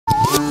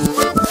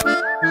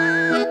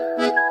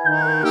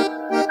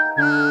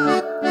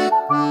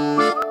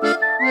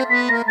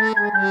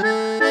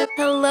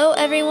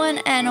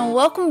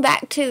welcome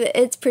back to the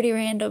It's Pretty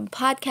Random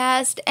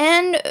podcast,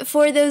 and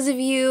for those of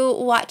you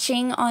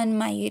watching on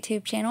my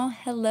YouTube channel,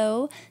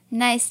 hello,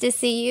 nice to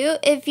see you.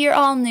 If you're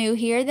all new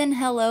here, then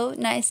hello,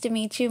 nice to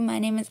meet you. My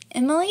name is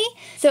Emily.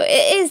 So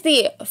it is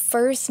the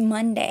first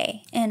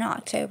Monday in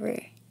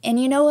October, and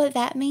you know what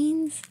that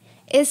means?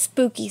 It's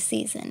spooky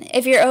season.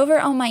 If you're over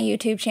on my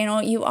YouTube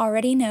channel, you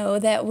already know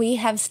that we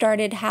have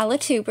started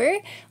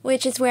Hallotuber,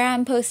 which is where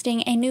I'm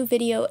posting a new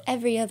video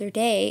every other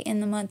day in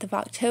the month of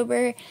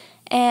October,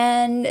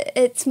 and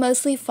it's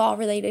mostly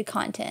fall-related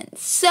content.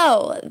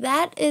 So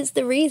that is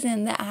the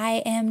reason that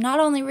I am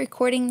not only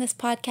recording this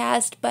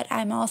podcast, but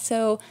I'm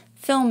also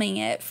filming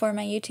it for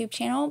my YouTube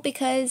channel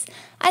because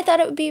I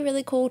thought it would be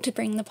really cool to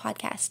bring the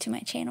podcast to my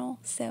channel.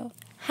 So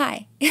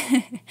hi,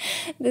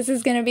 this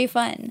is going to be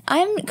fun.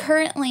 I'm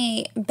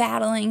currently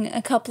battling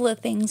a couple of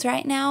things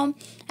right now.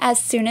 As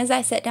soon as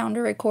I sat down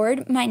to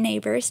record, my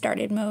neighbor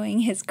started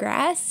mowing his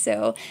grass.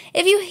 So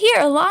if you hear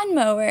a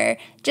lawnmower,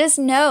 just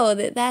know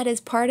that that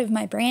is part of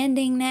my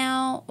branding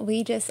now.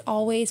 We just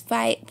always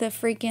fight the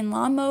freaking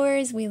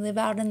lawnmowers. We live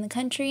out in the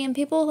country and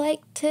people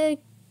like to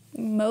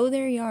mow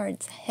their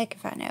yards. Heck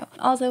if I know.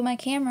 Also, my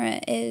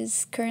camera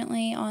is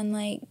currently on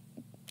like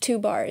 2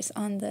 bars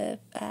on the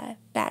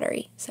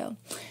battery, so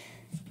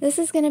this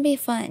is gonna be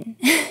fun.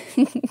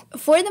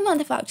 For the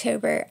month of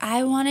October,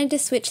 I wanted to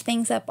switch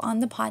things up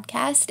on the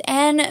podcast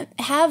and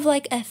have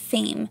like a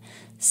theme.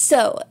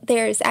 So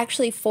there's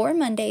actually 4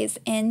 Mondays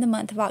in the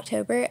month of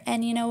October,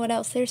 and you know what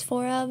else there's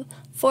 4 of?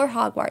 4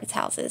 Hogwarts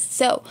houses.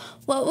 So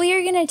what we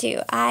are gonna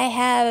do, I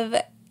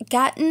have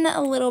gotten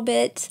a little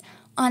bit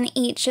on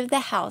each of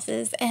the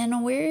houses,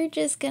 and we're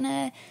just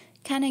gonna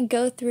kind of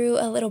go through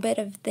a little bit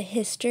of the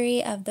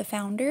history of the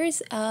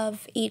founders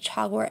of each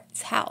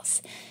Hogwarts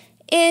house.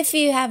 If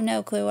you have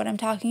no clue what I'm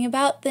talking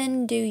about,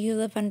 then do you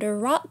live under a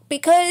rock?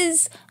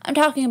 Because I'm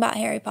talking about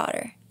Harry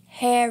Potter.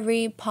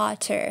 Harry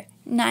Potter.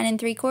 9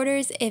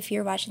 3/4. If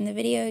you're watching the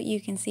video, you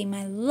can see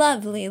my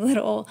lovely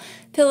little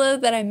pillow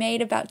that I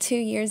made about 2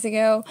 years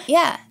ago.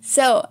 Yeah,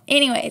 so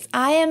anyways,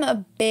 I am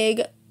a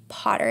big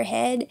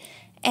Potterhead,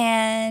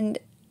 and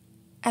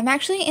I'm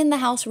actually in the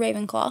house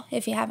Ravenclaw,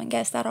 if you haven't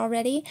guessed that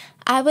already.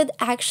 I would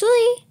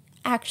actually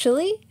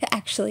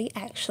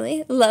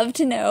love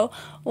to know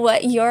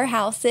what your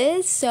house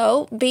is.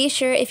 So be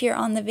sure, if you're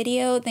on the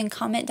video, then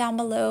comment down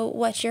below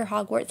what your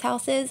Hogwarts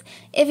house is.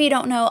 If you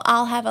don't know,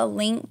 I'll have a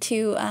link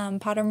to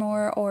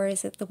Pottermore, or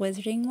is it the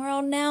Wizarding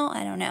World now?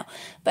 I don't know.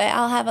 But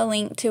I'll have a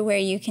link to where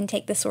you can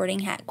take the Sorting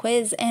Hat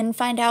quiz and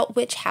find out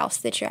which house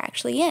that you're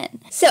actually in.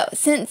 So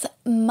since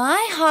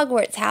my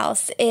Hogwarts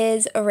house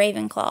is a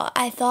Ravenclaw,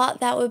 I thought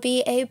that would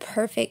be a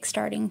perfect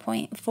starting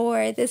point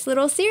for this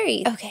little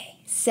series. Okay.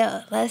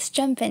 So let's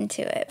jump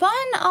into it.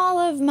 On all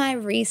of my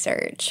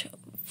research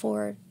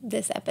for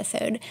this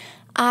episode,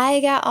 I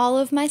got all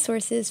of my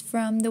sources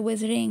from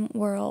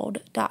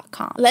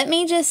thewizardingworld.com. Let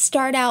me just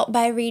start out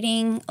by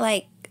reading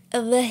like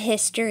the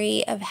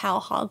history of how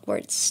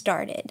Hogwarts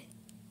started.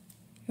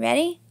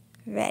 Ready?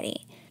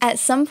 Ready. At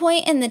some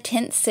point in the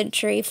 10th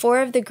century,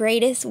 4 of the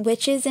greatest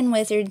witches and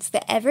wizards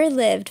that ever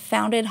lived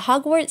founded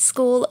Hogwarts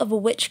School of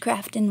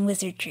Witchcraft and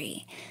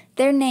Wizardry.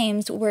 Their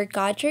names were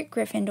Godric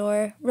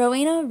Gryffindor,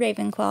 Rowena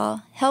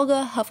Ravenclaw,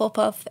 Helga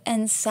Hufflepuff,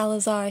 and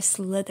Salazar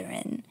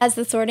Slytherin. As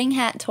the Sorting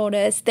Hat told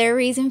us, their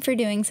reason for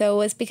doing so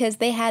was because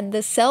they had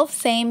the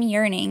self-same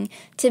yearning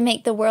to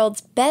make the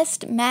world's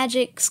best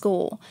magic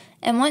school.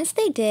 And once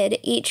they did,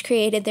 each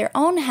created their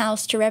own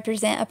house to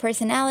represent a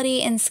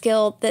personality and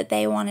skill that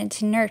they wanted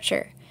to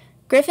nurture.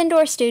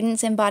 Gryffindor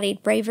students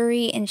embodied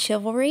bravery and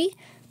chivalry,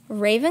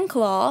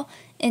 Ravenclaw,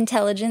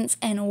 intelligence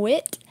and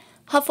wit,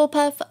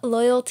 Hufflepuff,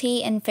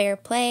 loyalty and fair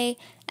play,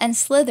 and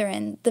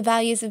Slytherin, the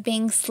values of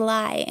being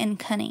sly and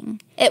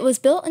cunning. It was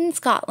built in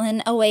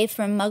Scotland away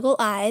from Muggle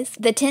eyes.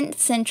 The 10th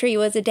century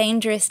was a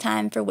dangerous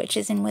time for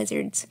witches and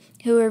wizards,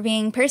 who were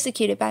being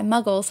persecuted by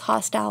Muggles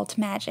hostile to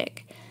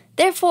magic.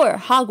 Therefore,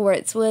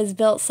 Hogwarts was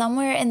built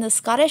somewhere in the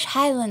Scottish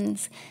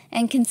Highlands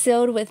and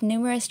concealed with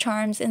numerous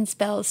charms and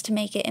spells to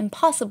make it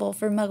impossible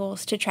for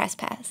Muggles to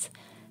trespass.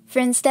 For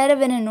instead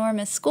of an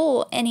enormous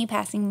school, any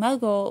passing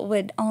Muggle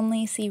would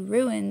only see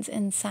ruins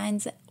and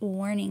signs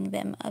warning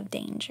them of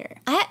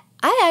danger. I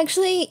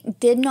actually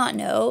did not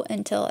know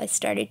until I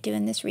started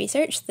doing this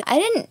research. I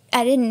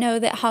didn't know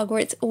that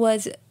Hogwarts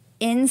was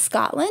in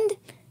Scotland.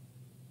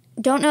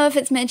 Don't know if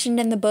it's mentioned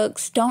in the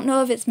books, don't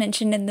know if it's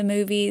mentioned in the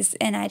movies,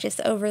 and I just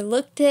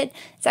overlooked it.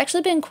 It's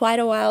actually been quite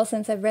a while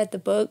since I've read the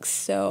books,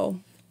 so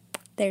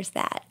there's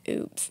that.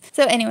 Oops.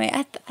 So anyway,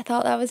 I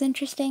thought that was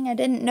interesting. I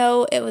didn't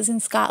know it was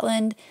in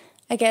Scotland.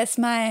 I guess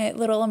my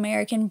little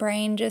American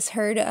brain just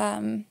heard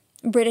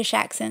British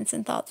accents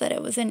and thought that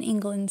it was in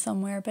England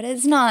somewhere, but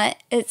it's not.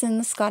 It's in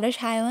the Scottish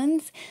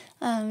Highlands,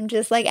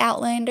 just like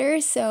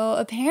Outlander. So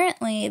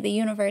apparently the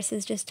universe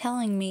is just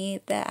telling me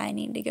that I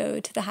need to go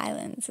to the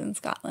Highlands in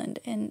Scotland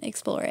and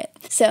explore it.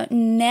 So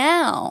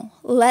now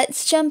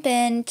let's jump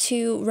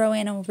into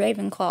Rowena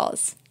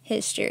Ravenclaw's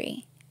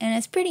history. And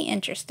it's pretty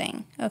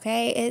interesting,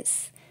 okay?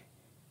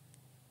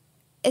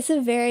 it's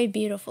a very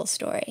beautiful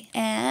story.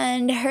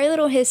 And her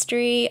little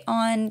history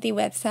on the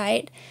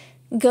website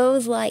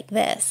goes like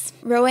this.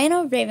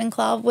 Rowena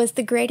Ravenclaw was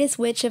the greatest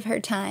witch of her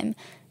time,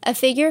 a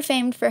figure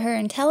famed for her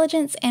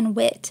intelligence and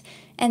wit,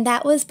 and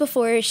that was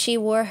before she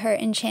wore her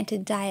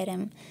enchanted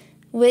diadem,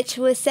 which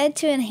was said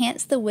to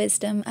enhance the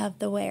wisdom of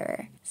the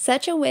wearer.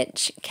 Such a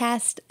witch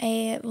cast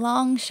a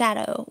long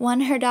shadow,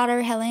 one her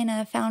daughter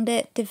Helena found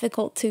it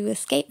difficult to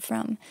escape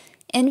from.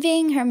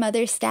 Envying her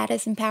mother's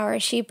status and power,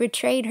 she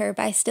betrayed her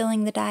by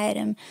stealing the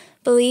diadem,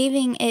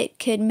 believing it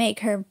could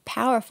make her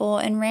powerful,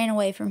 and ran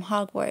away from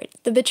Hogwarts.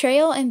 The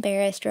betrayal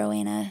embarrassed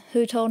Rowena,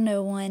 who told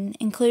no one,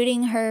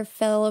 including her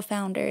fellow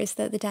founders,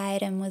 that the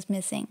diadem was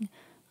missing.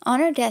 On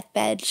her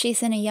deathbed, she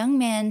sent a young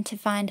man to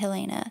find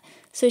Helena,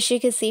 so she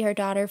could see her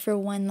daughter for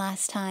one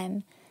last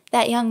time.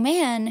 That young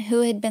man,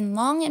 who had been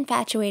long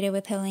infatuated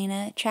with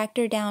Helena, tracked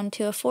her down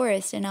to a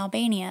forest in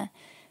Albania,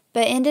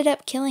 but ended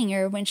up killing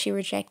her when she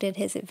rejected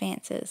his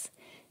advances.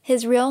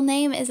 His real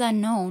name is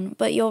unknown,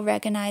 but you'll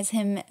recognize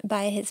him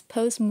by his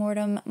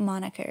post-mortem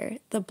moniker,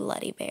 the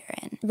Bloody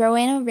Baron.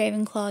 Rowena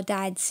Ravenclaw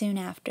died soon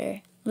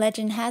after.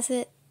 Legend has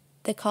it,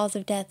 the cause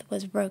of death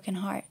was broken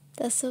heart.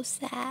 That's so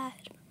sad.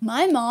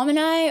 My mom and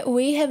I,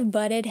 we have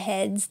butted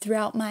heads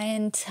throughout my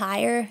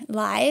entire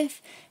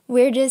life.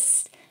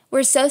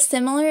 We're so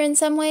similar in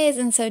some ways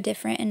and so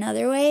different in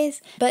other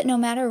ways. But no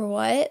matter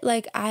what,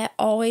 like, I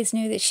always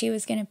knew that she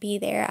was going to be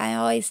there. I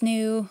always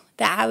knew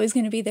that I was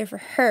going to be there for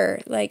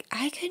her. Like,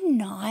 I could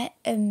not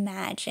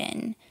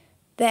imagine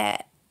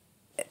that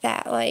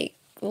like,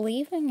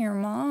 leaving your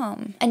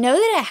mom. I know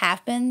that it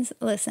happens.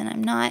 Listen,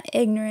 I'm not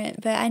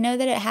ignorant, but I know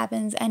that it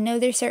happens. I know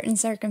there's certain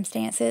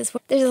circumstances.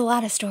 There's a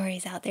lot of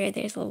stories out there.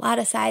 There's a lot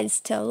of sides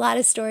to a lot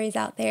of stories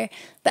out there.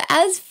 But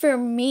as for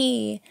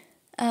me,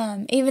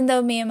 even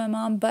though me and my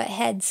mom butt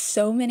heads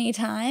so many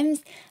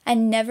times, I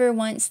never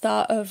once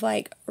thought of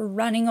like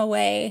running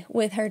away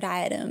with her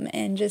diadem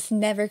and just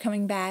never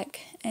coming back.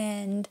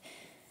 And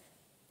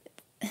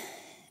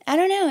I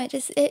don't know,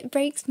 it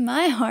breaks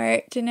my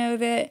heart to know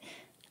that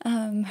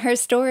her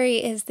story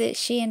is that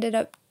she ended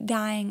up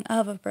dying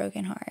of a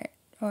broken heart,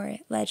 or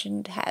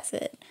legend has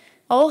it.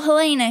 Old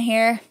Helena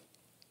here.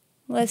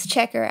 Let's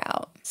check her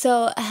out.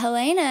 So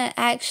Helena,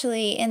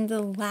 actually, in the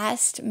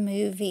last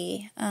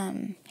movie,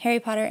 Harry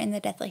Potter and the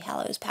Deathly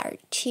Hallows Part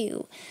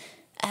 2,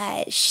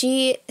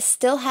 she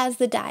still has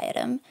the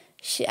diadem.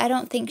 I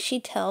don't think she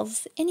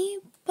tells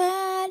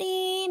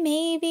anybody,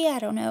 maybe, I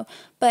don't know.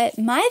 But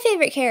my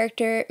favorite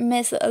character,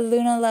 Miss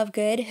Luna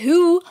Lovegood,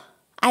 who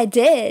I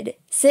did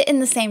sit in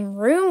the same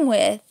room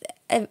with,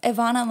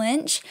 Ivana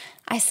Lynch.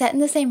 I sat in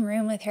the same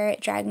room with her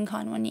at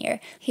DragonCon one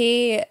year.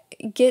 He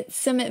gets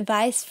some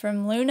advice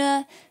from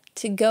Luna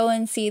to go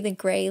and see the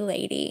Grey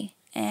Lady.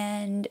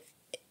 And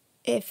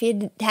if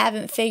you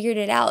haven't figured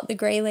it out, the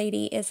Grey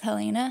Lady is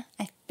Helena.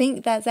 I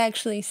think that's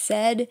actually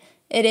said.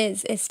 It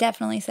is. It's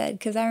definitely said,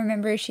 because I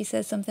remember she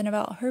says something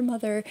about her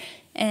mother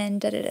and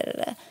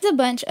da-da-da-da-da. There's a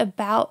bunch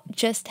about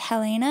just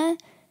Helena.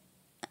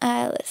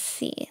 Let's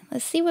see.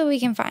 Let's see what we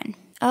can find.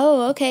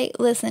 Oh, okay.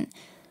 Listen.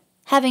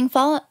 Having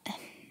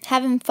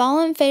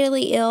fallen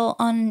fatally ill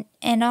on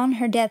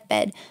her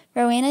deathbed,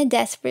 Rowena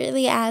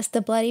desperately asked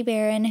the Bloody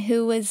Baron,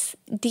 who was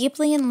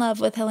deeply in love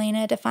with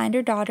Helena, to find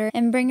her daughter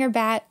and bring her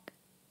back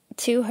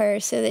to her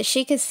so that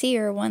she could see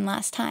her one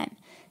last time.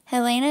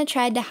 Helena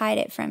tried to hide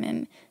it from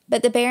him,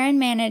 but the Baron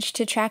managed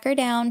to track her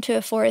down to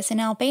a forest in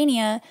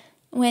Albania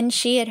when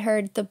she had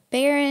heard the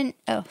Baron...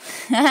 Oh,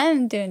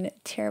 I'm doing a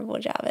terrible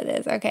job at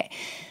this. Okay.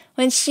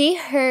 When she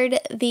heard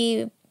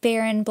the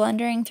Baron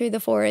blundering through the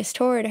forest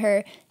toward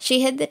her,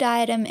 she hid the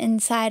diadem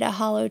inside a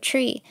hollow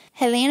tree.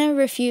 Helena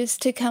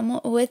refused to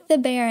come with the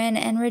Baron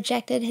and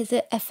rejected his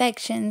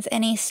affections,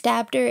 and he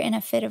stabbed her in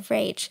a fit of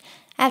rage.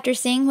 After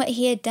seeing what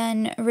he had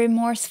done,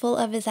 remorseful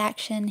of his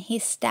action, he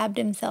stabbed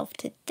himself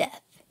to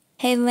death.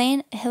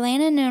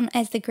 Helena, known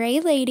as the Grey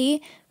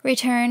Lady,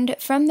 returned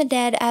from the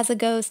dead as a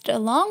ghost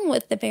along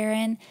with the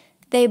Baron.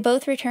 They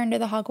both returned to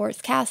the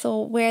Hogwarts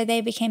castle, where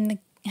they became the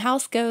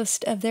house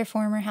ghost of their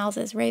former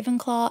houses,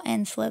 Ravenclaw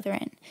and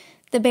Slytherin.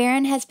 The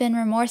Baron has been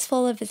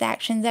remorseful of his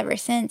actions ever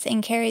since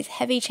and carries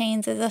heavy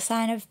chains as a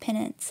sign of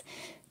penance.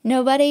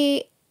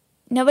 Nobody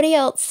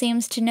else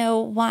seems to know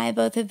why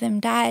both of them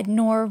died,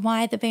 nor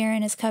why the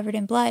Baron is covered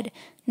in blood,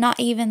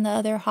 not even the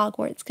other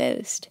Hogwarts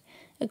ghost.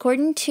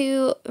 According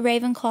to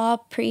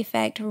Ravenclaw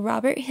prefect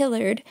Robert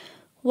Hillard,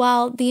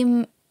 while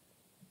the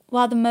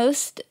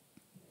most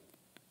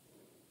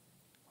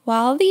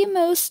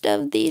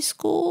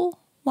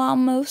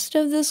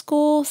of the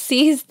school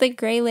sees the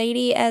Grey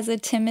Lady as a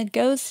timid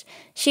ghost,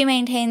 she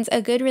maintains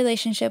a good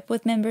relationship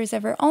with members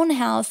of her own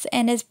house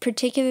and is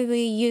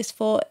particularly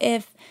useful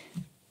if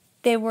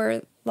they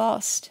were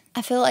lost.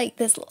 I feel like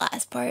this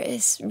last part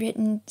is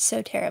written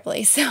so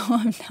terribly, so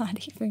I'm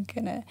not even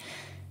gonna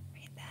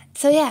read that.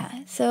 So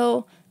yeah,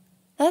 so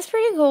that's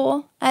pretty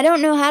cool. I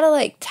don't know how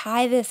to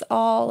tie this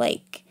all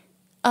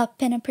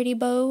up in a pretty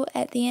bow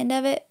at the end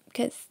of it,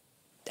 because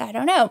I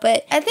don't know,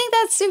 but I think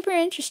that's super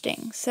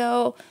interesting.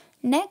 So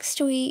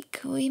next week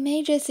we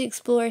may just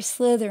explore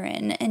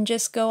Slytherin and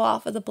just go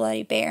off of the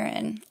Bloody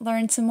Baron,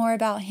 learn some more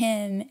about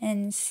him,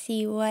 and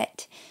see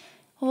what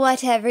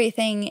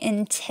everything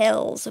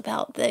entails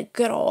about the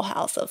good old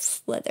house of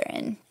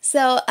Slytherin.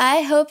 So I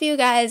hope you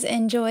guys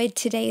enjoyed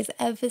today's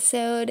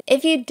episode.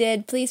 If you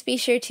did, please be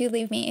sure to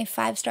leave me a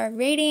 5-star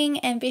rating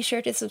and be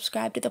sure to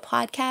subscribe to the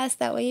podcast.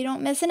 That way you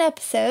don't miss an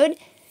episode.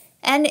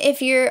 And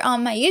if you're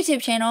on my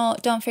YouTube channel,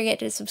 don't forget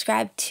to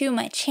subscribe to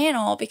my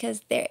channel because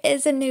there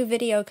is a new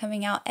video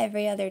coming out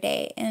every other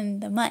day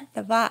in the month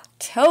of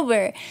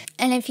October.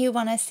 And if you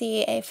want to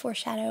see a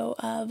foreshadow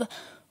of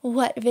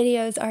what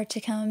videos are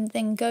to come,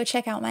 then go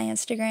check out my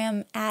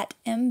Instagram at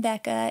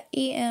embeccaaa,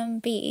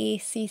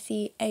 embeccaaa,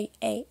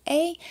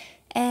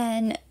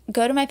 and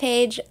go to my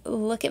page,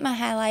 look at my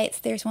highlights.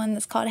 There's one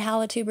that's called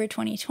Hallotuber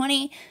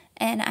 2020,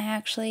 and I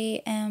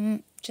actually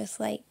am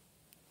just like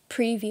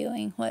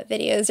previewing what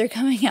videos are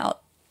coming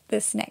out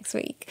this next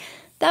week.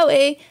 That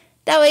way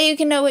you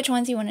can know which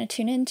ones you want to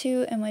tune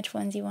into and which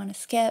ones you want to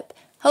skip.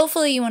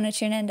 Hopefully you want to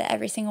tune into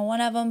every single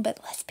one of them,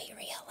 but let's be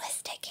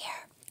realistic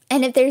here.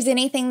 And if there's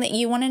anything that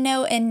you want to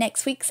know in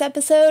next week's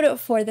episode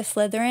for the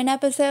Slytherin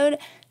episode,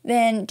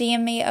 then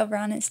DM me over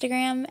on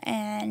Instagram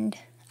and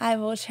I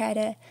will try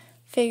to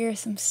figure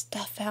some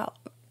stuff out.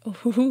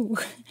 Ooh.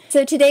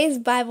 So today's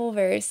Bible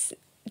verse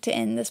to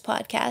end this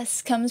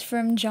podcast comes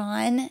from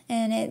John,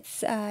 and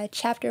it's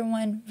chapter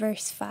 1,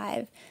 verse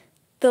 5.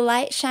 The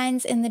light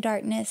shines in the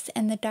darkness,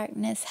 and the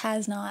darkness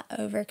has not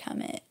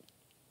overcome it.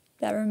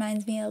 That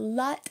reminds me a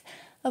lot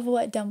of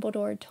what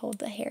Dumbledore told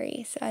to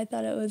Harry, so I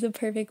thought it was a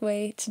perfect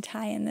way to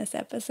tie in this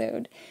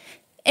episode.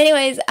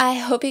 Anyways, I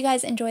hope you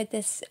guys enjoyed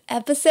this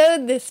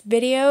episode, this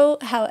video,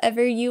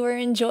 however you are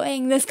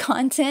enjoying this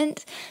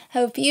content.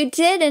 Hope you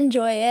did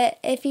enjoy it.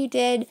 If you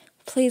did,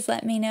 please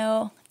let me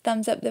know.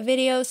 Thumbs up the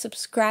video,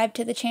 subscribe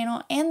to the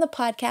channel and the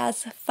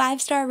podcast,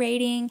 5-star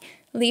rating,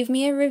 leave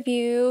me a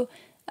review,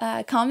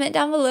 comment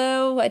down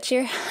below what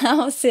your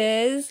house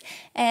is,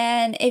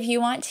 and if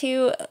you want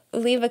to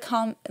leave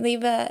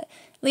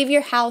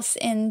your house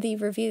in the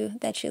review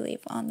that you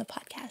leave on the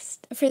podcast.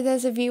 For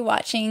those of you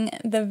watching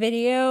the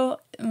video,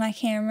 my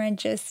camera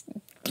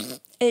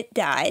it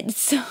died,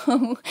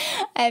 so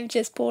I've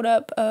just pulled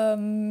up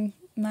my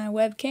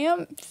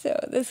webcam, so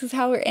this is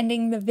how we're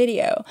ending the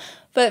video.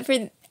 But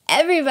for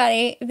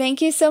everybody,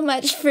 thank you so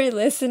much for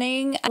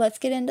listening. Let's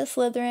get into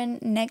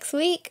Slytherin next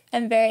week.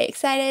 I'm very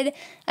excited.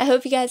 I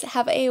hope you guys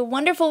have a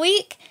wonderful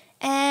week,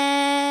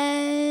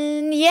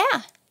 and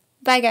yeah,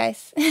 bye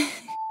guys.